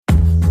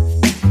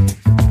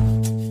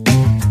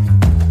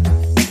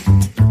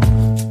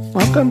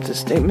Welcome to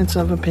Statements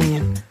of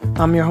Opinion.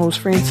 I'm your host,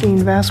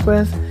 Francine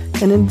Vasquez,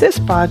 and in this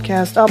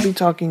podcast, I'll be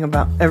talking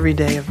about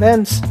everyday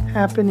events,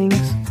 happenings,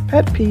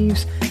 pet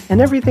peeves, and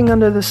everything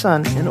under the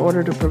sun in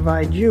order to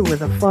provide you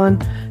with a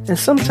fun and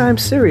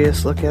sometimes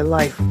serious look at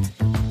life.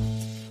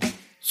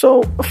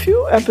 So, a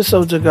few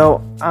episodes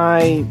ago,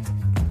 I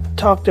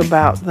talked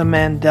about the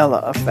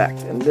Mandela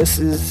effect, and this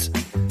is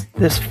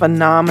this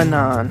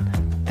phenomenon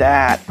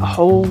that a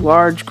whole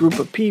large group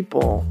of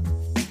people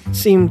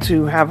seem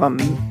to have a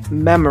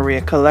memory,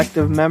 a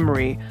collective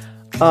memory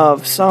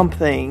of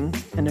something,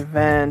 an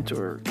event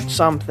or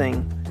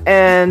something,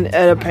 and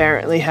it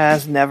apparently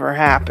has never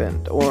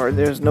happened, or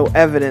there's no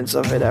evidence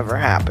of it ever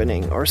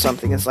happening, or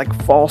something. It's like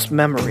false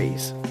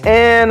memories.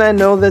 And I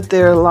know that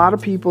there are a lot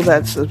of people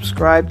that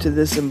subscribe to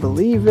this and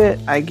believe it.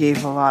 I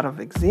gave a lot of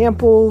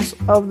examples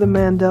of the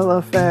Mandela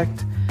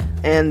effect,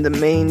 and the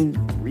main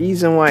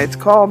reason why it's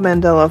called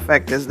Mandela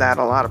effect is that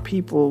a lot of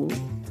people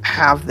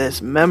have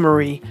this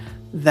memory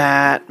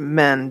that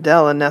Nelson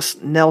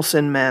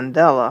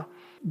Mandela,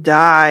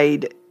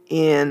 died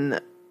in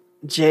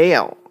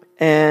jail.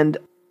 And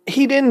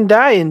he didn't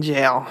die in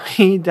jail.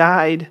 He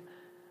died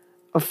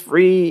a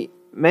free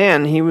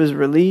man. He was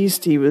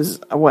released. He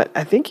was,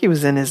 I think he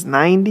was in his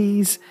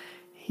 90s.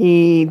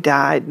 He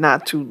died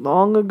not too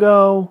long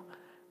ago,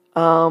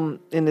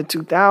 in the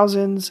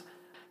 2000s.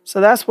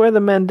 So that's where the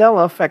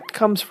Mandela effect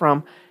comes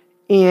from.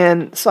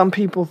 And some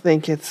people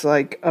think it's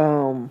like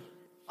a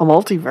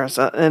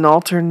multiverse, an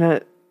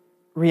alternate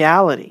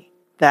reality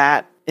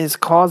that is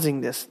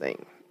causing this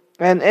thing.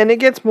 And it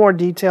gets more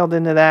detailed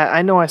into that.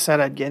 I know I said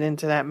I'd get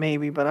into that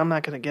maybe, but I'm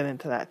not going to get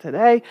into that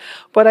today.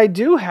 But I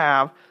do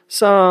have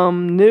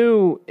some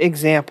new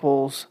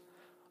examples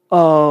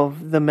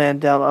of the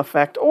Mandela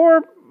effect,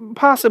 or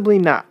possibly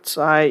not.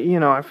 So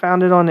I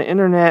found it on the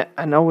internet.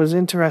 I know it was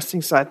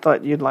interesting, so I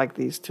thought you'd like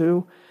these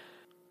too.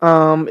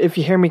 If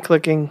you hear me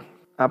clicking,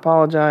 I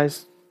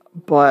apologize,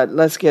 but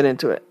let's get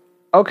into it.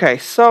 Okay,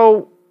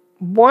 so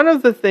one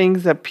of the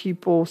things that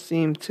people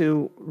seem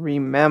to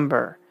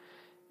remember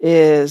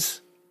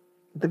is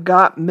the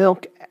Got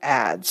Milk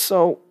ads.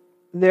 So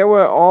there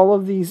were all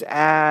of these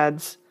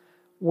ads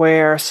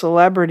where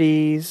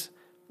celebrities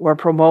were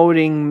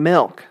promoting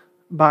milk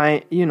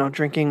by,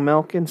 drinking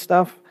milk and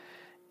stuff.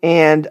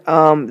 And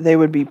they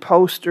would be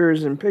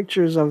posters and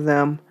pictures of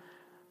them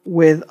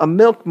with a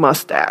milk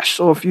mustache.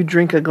 So if you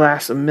drink a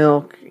glass of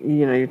milk,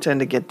 you tend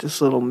to get this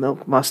little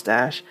milk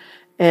mustache.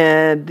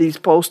 And these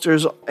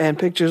posters and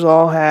pictures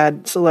all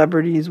had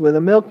celebrities with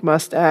a milk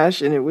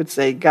mustache, and it would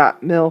say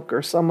 "Got Milk"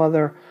 or some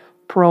other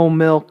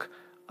pro-milk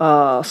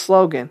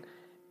slogan.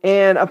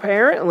 And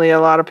apparently a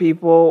lot of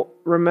people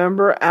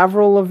remember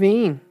Avril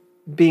Lavigne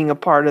being a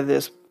part of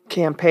this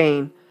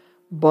campaign,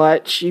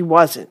 but she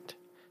wasn't.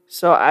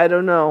 So I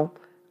don't know.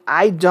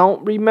 I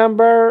don't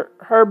remember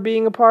her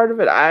being a part of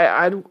it.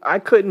 I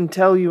couldn't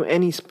tell you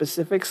any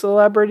specific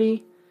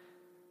celebrity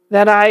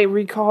that I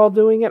recall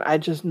doing it. I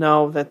just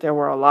know that there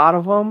were a lot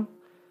of them.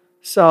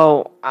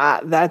 So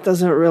that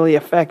doesn't really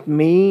affect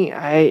me.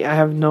 I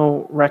have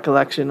no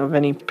recollection of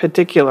any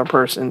particular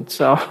person.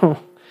 So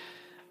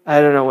I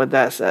don't know what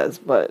that says.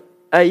 But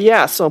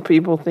so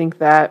people think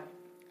that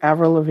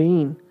Avril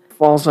Lavigne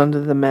falls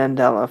under the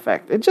Mandela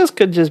effect. It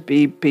could just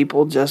be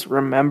people just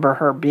remember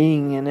her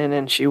being in it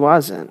and she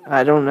wasn't.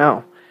 I don't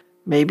know.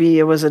 Maybe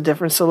it was a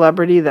different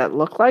celebrity that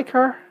looked like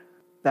her.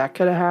 That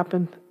could have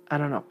happened. I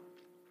don't know.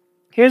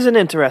 Here's an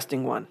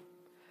interesting one.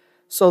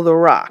 So The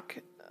Rock,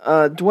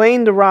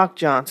 Dwayne "The Rock"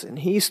 Johnson,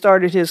 he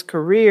started his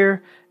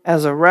career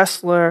as a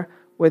wrestler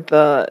with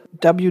the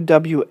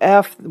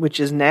WWF, which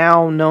is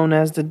now known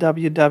as the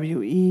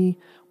WWE,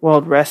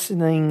 World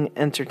Wrestling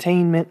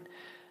Entertainment.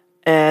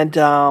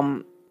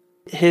 And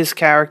his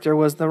character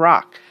was The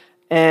Rock.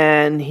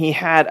 And he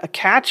had a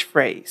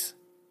catchphrase.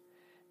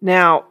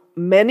 Now,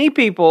 many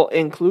people,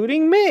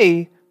 including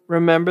me,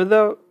 remember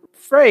the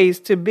phrase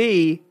to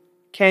be,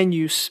 "Can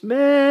you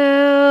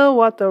smell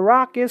what The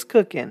Rock is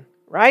cooking?"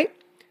 Right?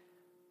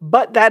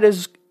 But that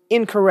is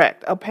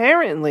incorrect.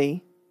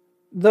 Apparently,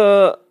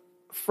 the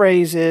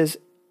phrase is,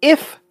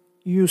 "If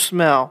you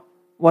smell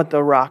what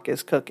The Rock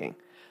is cooking."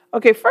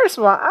 Okay, first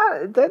of all,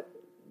 that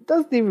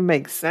doesn't even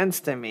make sense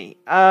to me.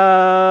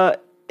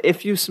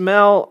 If you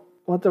smell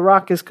what The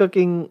Rock is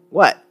cooking,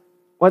 what?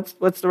 What's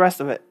the rest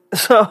of it?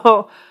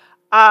 So,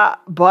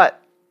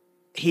 but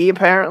he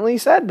apparently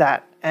said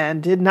that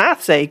and did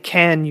not say,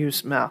 "Can you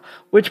smell?"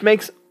 which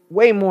makes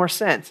way more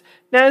sense.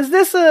 Now, is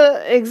this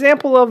an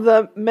example of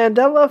the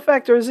Mandela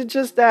effect, or is it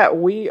just that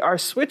we are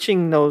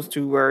switching those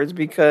two words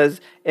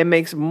because it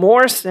makes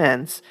more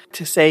sense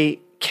to say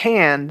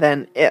 "can"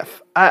 than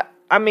 "if"?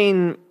 I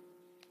mean,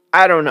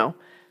 I don't know.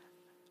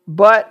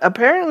 But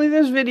apparently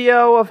there's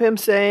video of him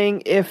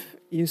saying, "If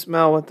you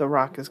smell what The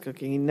Rock is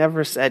cooking." He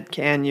never said,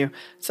 "Can you?"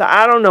 So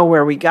I don't know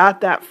where we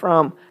got that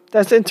from.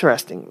 That's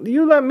interesting.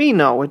 You let me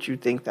know what you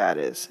think that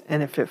is,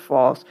 and if it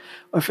falls,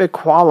 or if it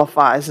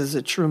qualifies as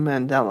a true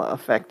Mandela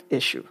effect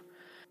issue.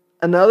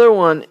 Another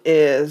one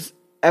is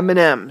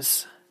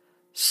M&M's.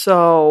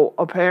 So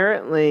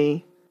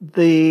apparently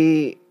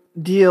the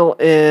deal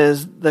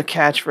is the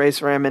catchphrase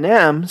for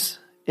M&M's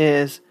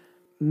is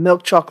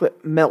milk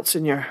chocolate melts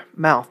in your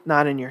mouth,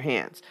 not in your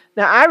hands.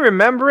 Now, I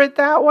remember it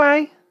that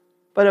way,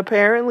 but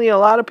apparently a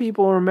lot of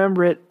people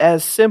remember it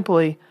as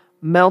simply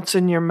melts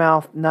in your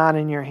mouth, not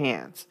in your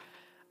hands.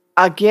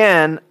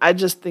 Again, I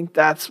just think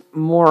that's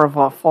more of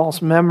a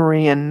false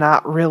memory and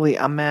not really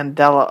a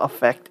Mandela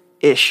effect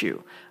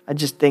issue. I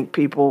just think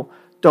people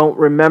don't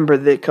remember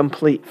the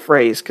complete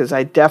phrase, because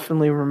I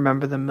definitely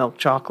remember the milk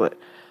chocolate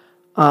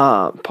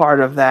part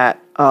of that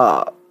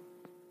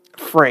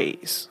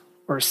phrase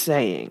or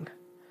saying.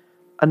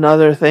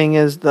 Another thing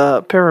is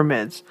the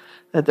pyramids,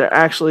 that they're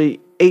actually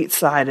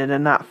 8-sided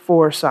and not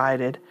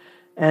 4-sided.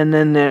 And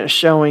then they're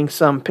showing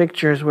some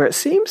pictures where it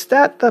seems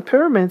that the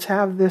pyramids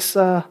have this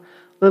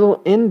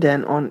little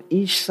indent on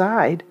each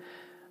side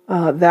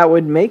that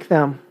would make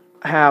them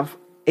have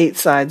 8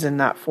 sides and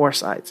not 4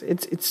 sides.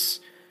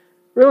 It's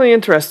really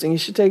interesting. You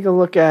should take a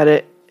look at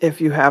it if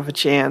you have a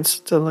chance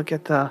to look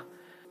at the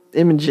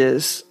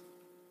images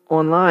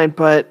online.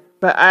 But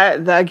I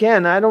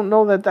don't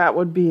know that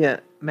would be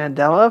a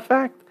Mandela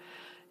effect.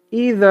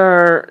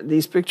 Either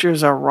these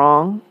pictures are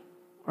wrong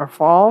or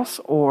false,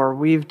 or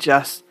we've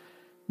just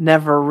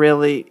never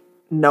really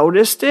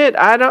noticed it.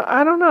 I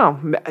don't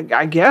know.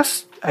 I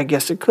guess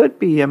it could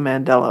be a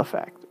Mandela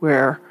effect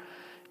where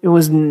it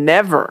was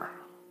never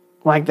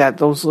like that.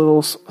 Those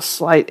little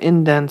slight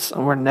indents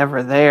were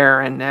never there,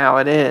 and now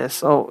it is.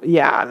 So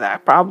yeah,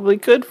 that probably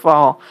could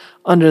fall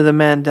under the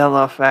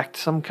Mandela effect,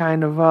 some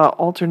kind of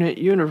alternate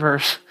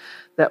universe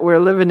that we're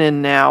living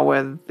in now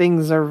where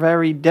things are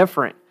very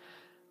different.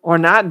 Or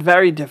not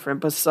very different,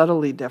 but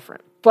subtly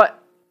different.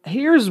 But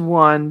here's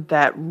one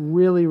that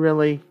really,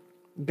 really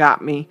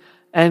got me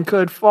and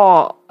could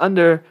fall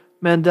under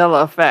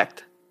Mandela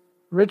effect.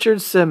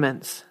 Richard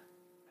Simmons.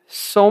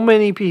 So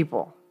many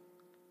people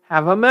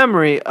have a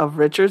memory of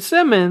Richard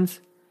Simmons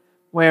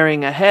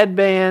wearing a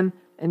headband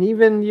and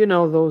even,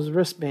 those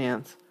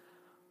wristbands.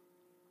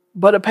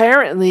 But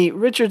apparently,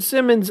 Richard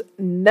Simmons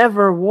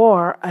never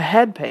wore a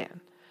headband.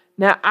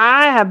 Now,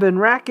 I have been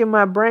racking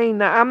my brain.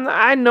 Now,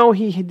 I know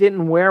he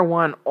didn't wear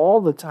one all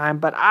the time,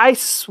 but I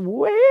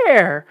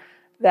swear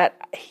that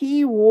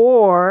he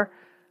wore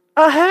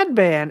a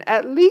headband,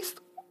 at least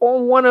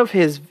on one of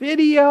his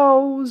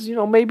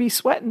videos, maybe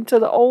sweating to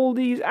the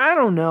oldies. I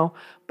don't know.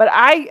 But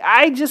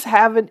I just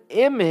have an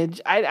image.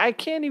 I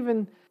can't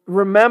even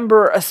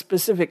remember a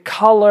specific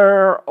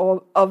color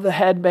of the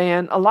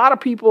headband. A lot of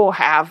people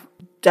have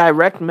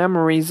direct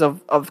memories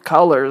of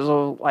colors,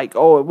 or like,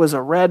 it was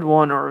a red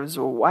one, or it was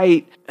a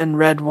white and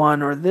red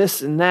one, or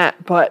this and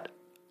that. But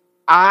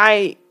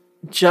I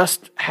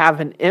just have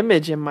an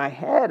image in my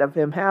head of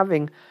him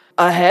having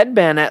a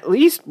headband at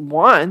least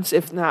once,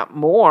 if not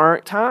more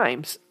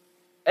times.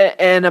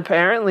 And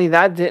apparently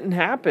that didn't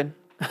happen.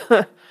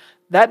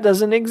 That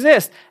doesn't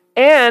exist.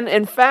 And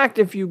in fact,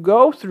 if you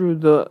go through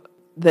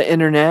the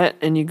internet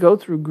and you go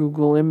through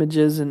Google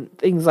Images and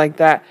things like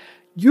that,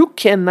 you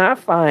cannot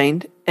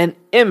find an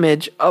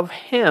image of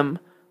him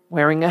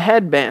wearing a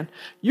headband.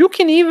 You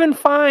can even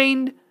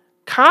find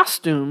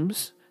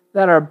costumes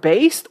that are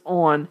based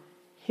on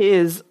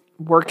his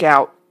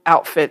workout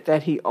outfit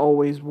that he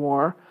always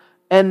wore,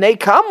 and they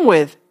come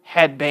with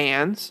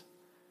headbands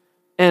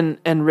and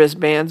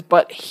wristbands,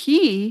 but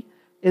he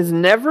is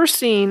never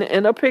seen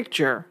in a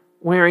picture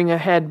wearing a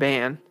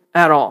headband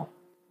at all.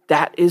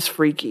 That is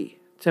freaky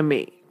to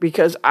me,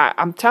 because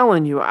I'm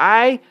telling you,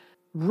 I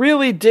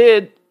really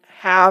did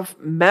have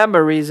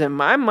memories in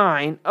my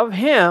mind of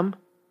him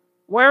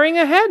wearing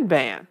a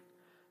headband.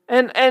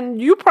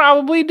 And you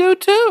probably do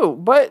too,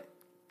 but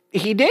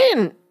he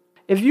didn't.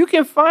 If you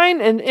can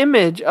find an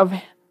image of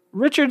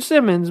Richard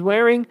Simmons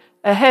wearing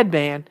a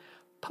headband,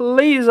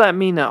 please let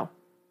me know.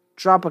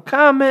 Drop a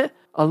comment,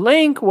 a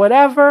link,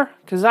 whatever,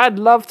 because I'd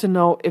love to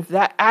know if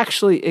that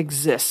actually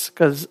exists,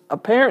 because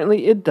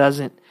apparently it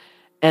doesn't.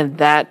 And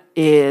that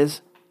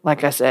is,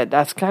 like I said,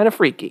 that's kind of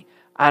freaky.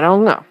 I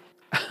don't know.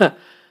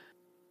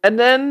 And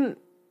then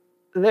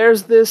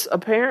there's this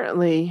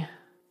apparently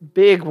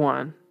big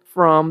one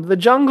from The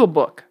Jungle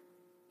Book.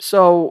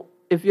 So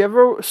if you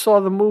ever saw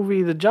the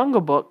movie The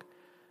Jungle Book,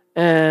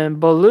 and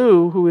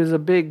Baloo, who is a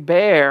big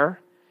bear,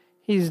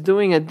 he's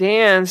doing a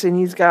dance and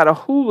he's got a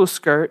hula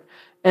skirt,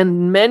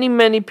 and many,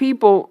 many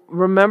people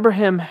remember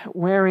him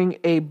wearing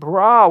a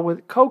bra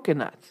with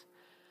coconuts.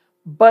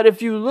 But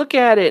if you look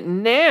at it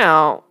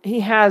now,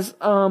 he has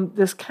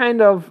this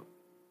kind of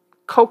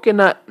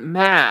coconut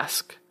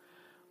mask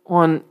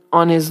on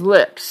his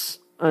lips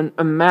and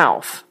a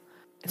mouth.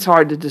 It's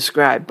hard to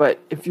describe, but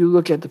if you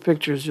look at the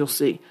pictures, you'll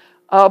see.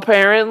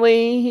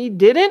 Apparently, he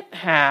didn't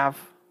have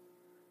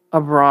a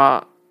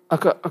bra, a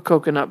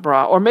coconut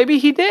bra, or maybe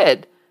he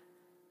did.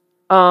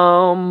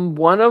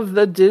 One of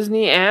the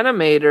Disney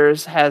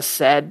animators has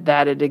said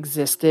that it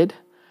existed,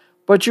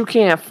 but you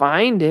can't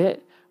find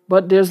it.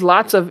 But there's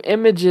lots of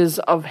images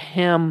of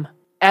him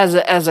as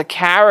a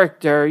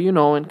character,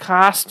 in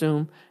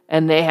costume,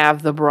 and they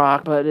have the bra.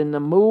 But in the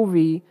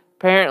movie,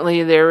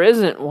 apparently there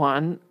isn't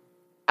one.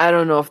 I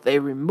don't know if they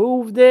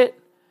removed it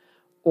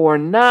or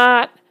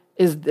not.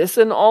 Is this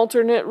an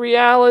alternate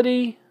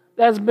reality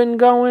that's been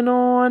going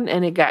on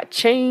and it got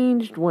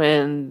changed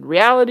when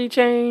reality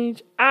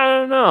changed? I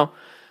don't know.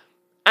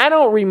 I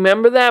don't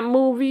remember that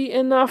movie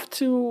enough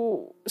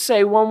to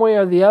say one way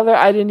or the other.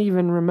 I didn't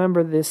even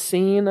remember this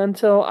scene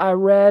until I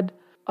read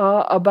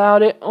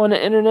about it on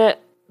the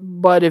internet.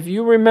 But if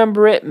you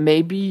remember it,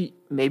 maybe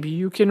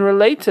you can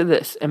relate to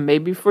this. And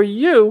maybe for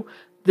you,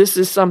 this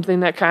is something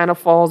that kind of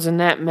falls in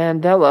that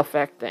Mandela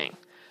effect thing.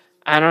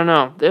 I don't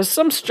know. There's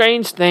some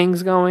strange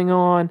things going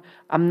on.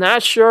 I'm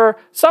not sure.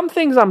 Some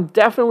things I'm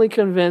definitely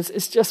convinced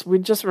we're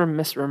just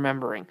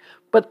misremembering.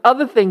 But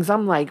other things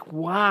I'm like,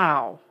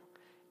 wow.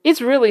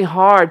 It's really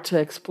hard to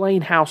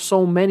explain how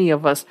so many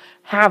of us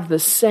have the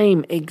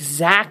same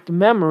exact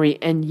memory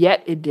and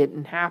yet it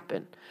didn't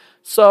happen.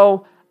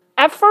 So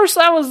at first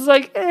I was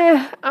like,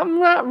 I'm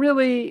not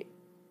really,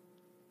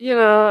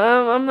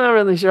 I'm not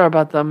really sure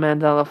about the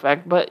Mandela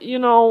effect. But,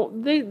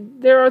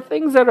 there are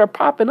things that are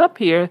popping up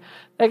here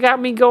that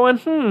got me going,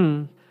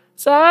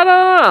 So I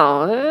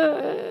don't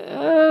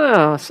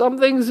know. Some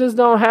things just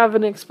don't have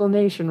an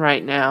explanation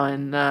right now.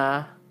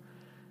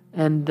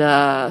 And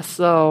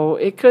so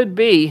it could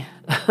be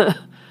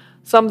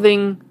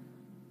something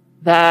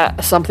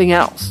else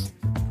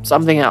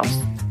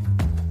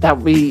that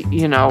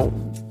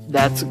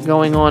that's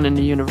going on in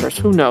the universe.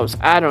 Who knows?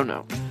 I don't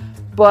know.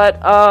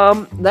 But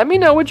let me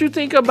know what you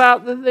think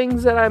about the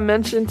things that I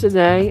mentioned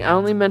today. I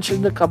only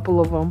mentioned a couple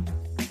of them.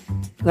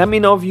 Let me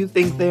know if you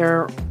think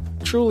they're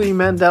truly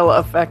Mandela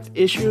effect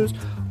issues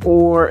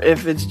or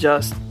if it's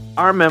just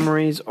our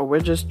memories or we're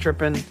just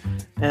tripping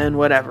and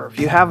whatever. If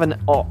you have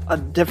a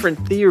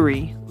different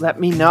theory, let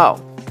me know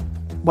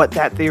what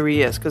that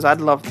theory is because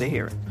I'd love to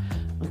hear it.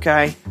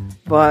 Okay?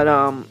 But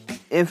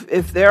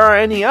if there are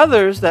any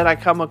others that I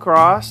come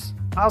across,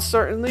 I'll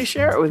certainly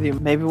share it with you.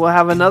 Maybe we'll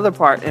have another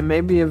part, and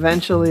maybe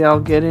eventually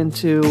I'll get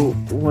into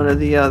one of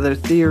the other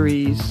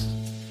theories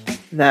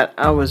that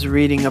I was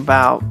reading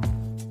about.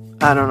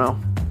 I don't know,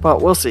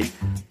 but we'll see.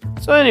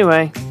 So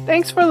anyway,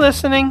 thanks for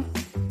listening.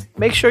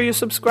 Make sure you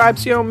subscribe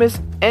so you don't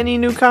miss any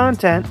new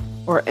content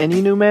or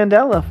any new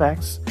Mandela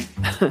effects.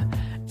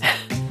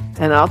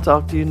 And I'll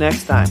talk to you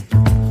next time.